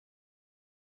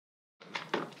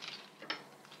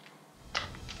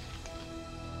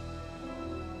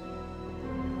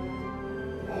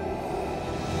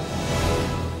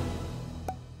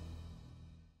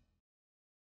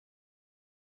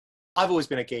I've always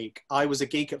been a geek. I was a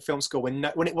geek at film school when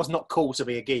it was not cool to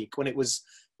be a geek. When it was,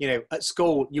 you know, at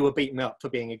school, you were beaten up for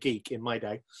being a geek in my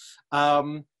day.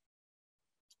 I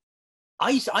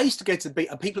used to go to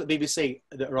people at BBC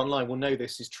that are online will know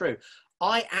this is true.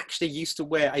 I actually used to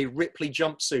wear a Ripley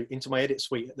jumpsuit into my edit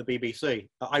suite at the BBC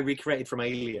that I recreated from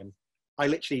Alien. I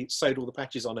literally sewed all the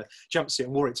patches on a jumpsuit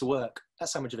and wore it to work.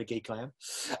 That's how much of a geek I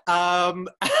am.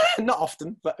 Not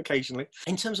often, but occasionally.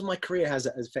 In terms of my career, has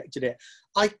it affected it?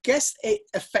 I guess it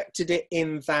affected it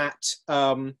in that,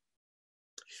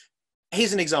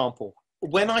 here's an example.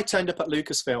 When I turned up at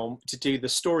Lucasfilm to do the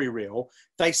story reel,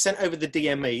 they sent over the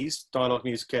DMEs, dialogue,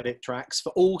 music, edit tracks,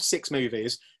 for all 6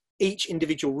 movies, each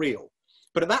individual reel.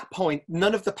 But at that point,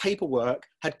 none of the paperwork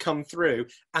had come through,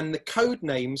 and the code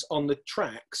names on the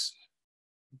tracks,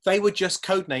 they were just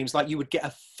code names like you would get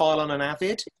a file on an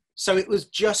Avid. So it was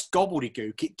just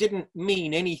gobbledygook. It didn't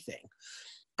mean anything.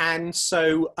 And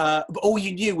so all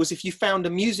you knew was if you found a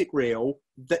music reel,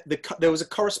 that there was a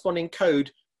corresponding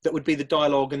code that would be the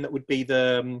dialogue and that would be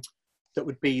the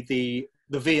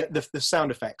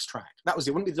sound effects track. That was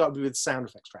it. It wouldn't be the dialogue, it would be the sound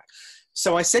effects track.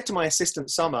 So I said to my assistant,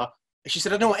 Summer, she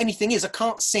said, I don't know what anything is. I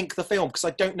can't sync the film because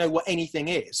I don't know what anything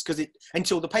is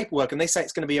until the paperwork. And they say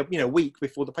it's going to be a week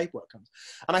before the paperwork comes.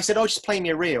 And I said, oh, just play me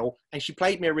a reel. And she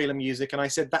played me a reel of music. And I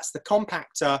said, that's the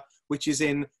compactor, which is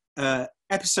in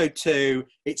episode 2.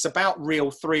 It's about reel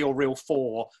 3 or reel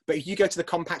 4. But if you go to the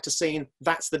compactor scene,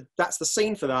 that's the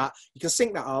scene for that. You can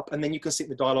sync that up and then you can sync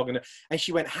the dialogue. And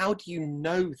she went, how do you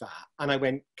know that? And I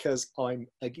went, because I'm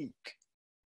a geek.